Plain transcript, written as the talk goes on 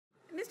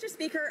Mr.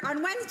 Speaker,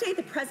 on Wednesday,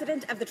 the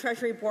President of the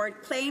Treasury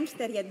Board claimed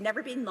that he had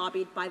never been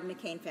lobbied by the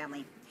McCain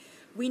family.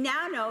 We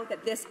now know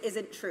that this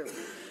isn't true.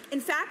 In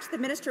fact, the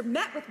minister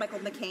met with Michael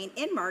McCain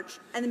in March,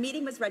 and the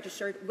meeting was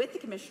registered with the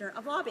Commissioner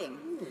of Lobbying.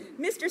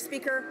 Mr.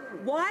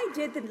 Speaker, why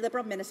did the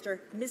Liberal minister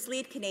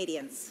mislead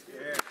Canadians?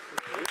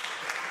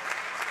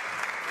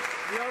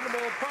 The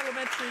Honourable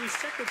Parliamentary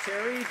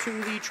Secretary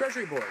to the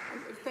Treasury Board.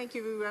 Thank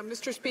you,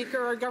 Mr. Speaker.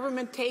 Our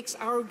government takes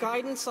our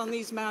guidance on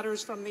these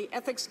matters from the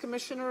Ethics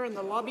Commissioner and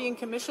the Lobbying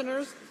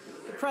Commissioners.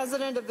 The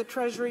President of the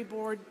Treasury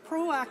Board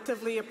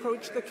proactively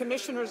approached the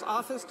Commissioner's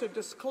office to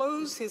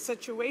disclose his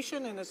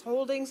situation and his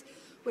holdings,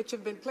 which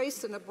have been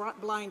placed in a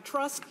blind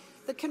trust.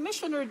 The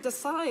Commissioner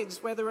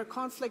decides whether a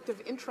conflict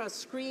of interest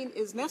screen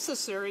is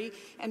necessary,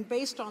 and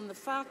based on the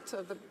fact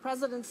of the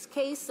President's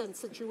case and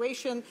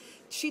situation,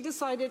 she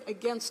decided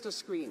against a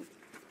screen.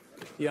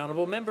 The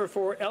Honourable Member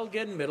for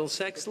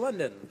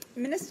Elgin-Middlesex-London.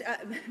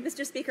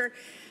 Mr. Speaker,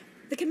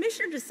 the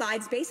Commissioner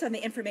decides based on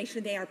the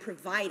information they are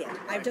provided.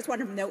 I just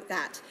want to note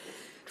that.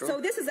 True.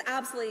 So this is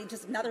absolutely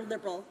just another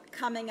Liberal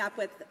coming up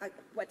with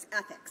what's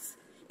ethics.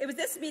 It was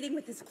this meeting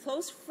with his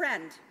close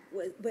friend,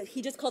 what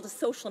he just called a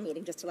social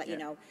meeting, just to let you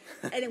know.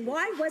 And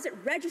why was it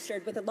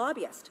registered with a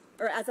lobbyist,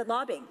 or as a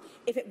lobbying,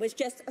 if it was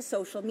just a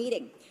social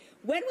meeting?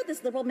 When will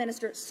this Liberal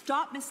minister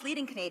stop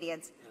misleading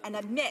Canadians and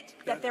admit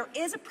that there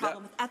is a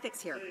problem with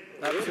ethics here?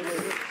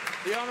 Absolutely.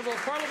 The Honourable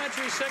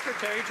Parliamentary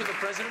Secretary to the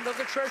President of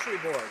the Treasury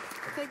Board.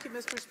 Thank you,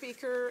 Mr.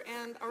 Speaker.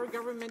 And our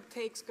government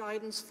takes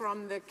guidance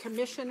from the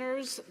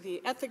Commissioners,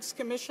 the Ethics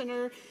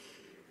Commissioner,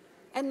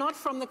 and not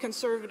from the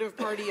Conservative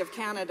Party of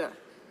Canada.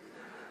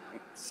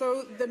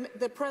 So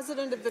the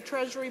President of the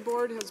Treasury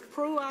Board has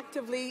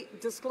proactively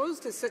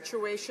disclosed his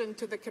situation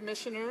to the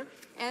Commissioner,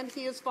 and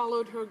he has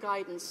followed her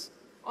guidance.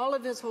 All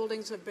of his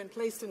holdings have been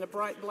placed in a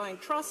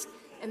blind trust,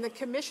 and the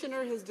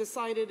Commissioner has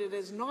decided it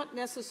is not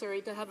necessary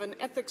to have an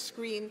ethics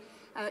screen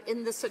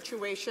in this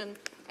situation.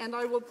 And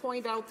I will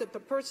point out that the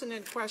person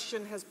in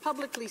question has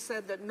publicly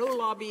said that no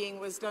lobbying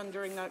was done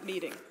during that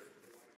meeting.